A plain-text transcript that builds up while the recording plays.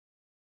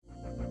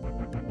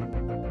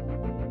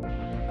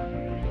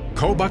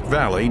Kobuk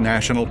Valley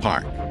National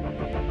Park.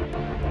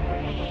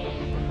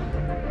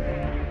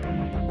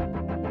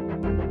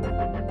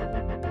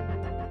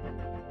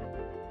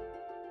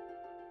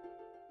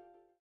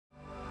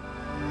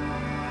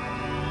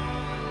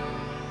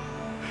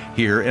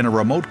 Here, in a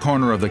remote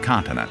corner of the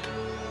continent,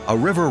 a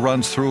river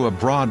runs through a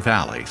broad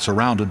valley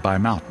surrounded by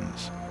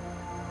mountains.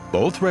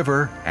 Both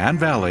river and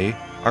valley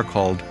are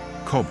called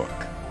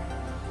Kobuk.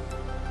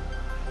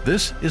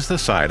 This is the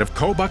site of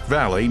Kobuk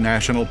Valley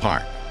National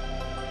Park.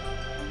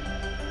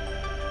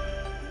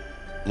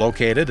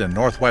 Located in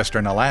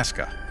northwestern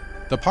Alaska,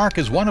 the park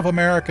is one of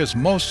America's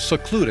most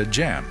secluded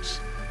gems.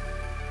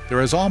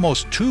 There is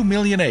almost 2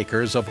 million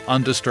acres of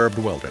undisturbed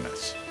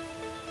wilderness.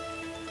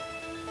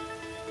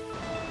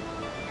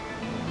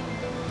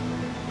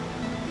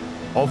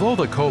 Although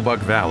the Kobuk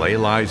Valley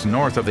lies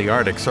north of the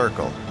Arctic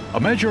Circle, a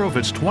measure of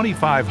its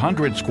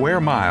 2,500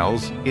 square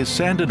miles is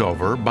sanded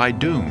over by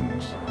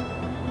dunes.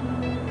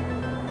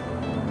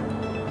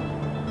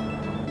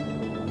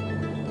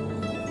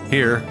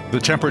 Here, the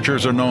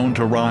temperatures are known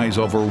to rise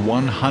over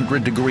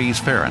 100 degrees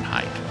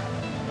Fahrenheit,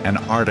 an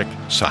Arctic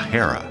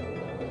Sahara.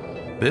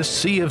 This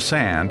sea of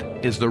sand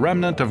is the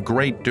remnant of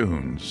great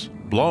dunes,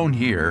 blown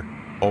here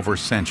over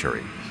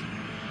centuries.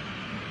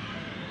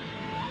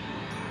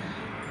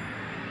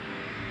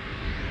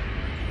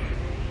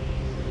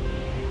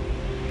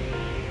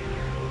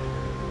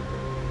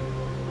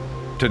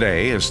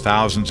 Today, as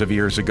thousands of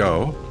years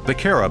ago, the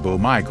caribou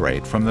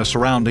migrate from the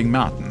surrounding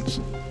mountains,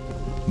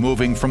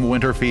 moving from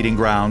winter feeding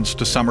grounds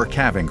to summer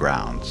calving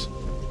grounds.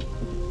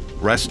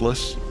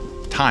 Restless,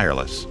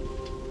 tireless,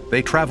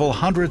 they travel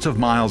hundreds of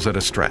miles at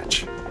a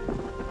stretch,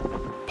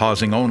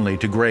 pausing only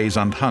to graze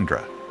on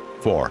tundra,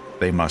 for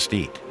they must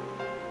eat.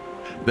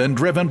 Then,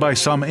 driven by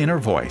some inner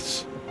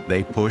voice,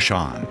 they push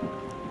on.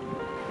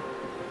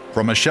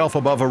 From a shelf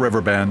above a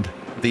river bend,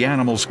 the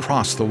animals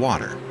cross the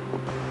water.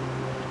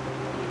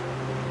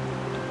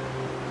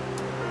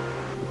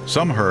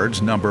 Some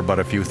herds number but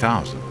a few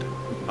thousand,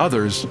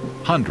 others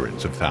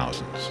hundreds of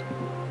thousands.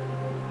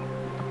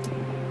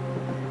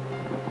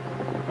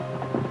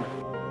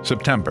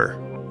 September,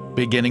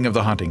 beginning of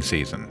the hunting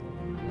season.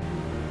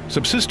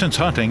 Subsistence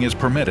hunting is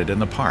permitted in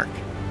the park,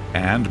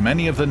 and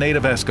many of the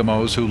native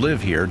Eskimos who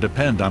live here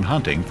depend on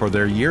hunting for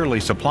their yearly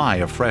supply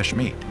of fresh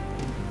meat.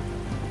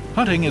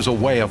 Hunting is a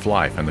way of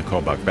life in the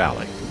Kobuk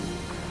Valley.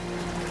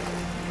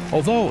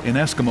 Although in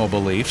Eskimo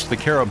beliefs the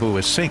caribou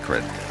is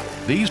sacred,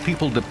 these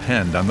people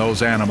depend on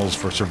those animals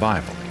for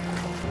survival.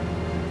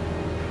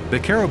 The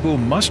caribou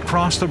must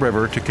cross the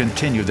river to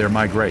continue their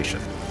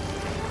migration.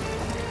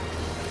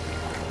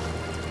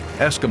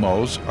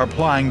 Eskimos are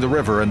plying the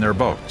river in their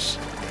boats.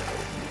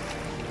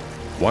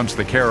 Once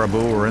the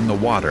caribou are in the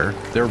water,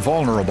 they're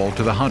vulnerable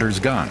to the hunters'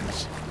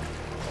 guns.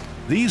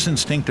 These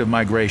instinctive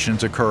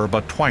migrations occur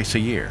but twice a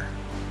year.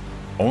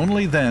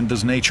 Only then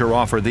does nature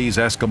offer these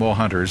Eskimo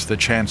hunters the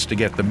chance to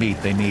get the meat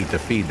they need to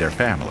feed their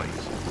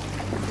families.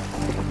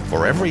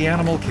 For every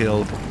animal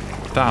killed,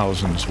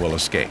 thousands will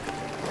escape.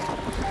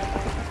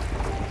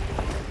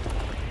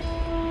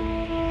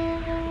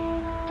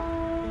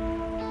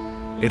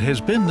 It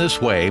has been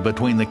this way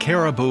between the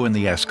caribou and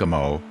the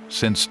Eskimo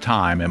since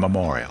time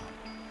immemorial.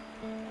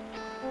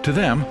 To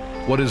them,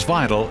 what is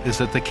vital is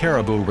that the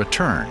caribou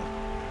return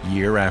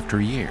year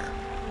after year.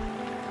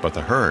 But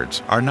the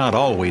herds are not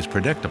always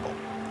predictable.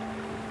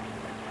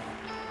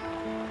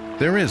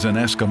 There is an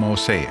Eskimo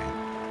saying,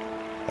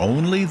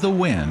 "Only the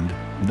wind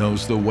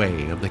knows the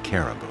way of the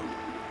caribou."